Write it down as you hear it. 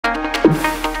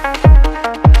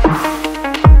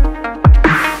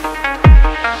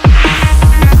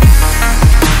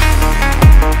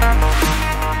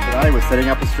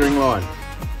line.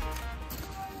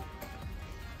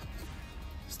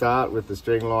 Start with the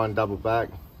string line double back.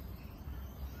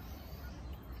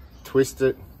 Twist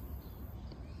it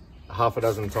half a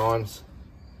dozen times.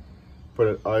 Put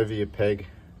it over your peg.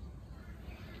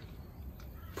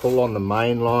 Pull on the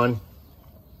main line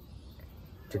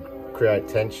to create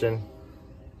tension.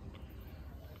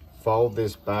 Fold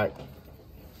this back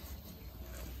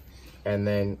and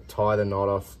then tie the knot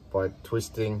off by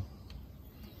twisting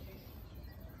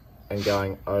and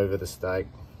going over the stake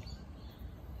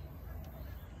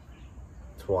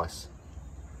twice.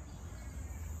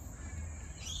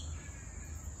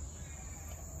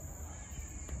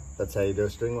 That's how you do a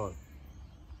string line.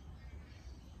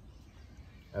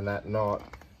 And that knot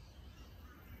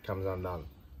comes undone.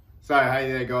 So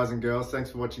hey there guys and girls,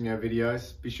 thanks for watching our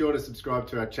videos. Be sure to subscribe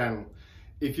to our channel.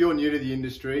 If you're new to the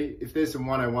industry, if there's some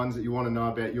 101s that you want to know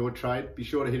about your trade, be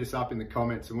sure to hit us up in the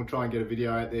comments and we'll try and get a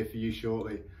video out there for you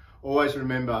shortly. Always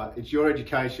remember, it's your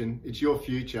education, it's your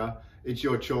future, it's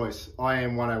your choice. I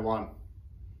am 101.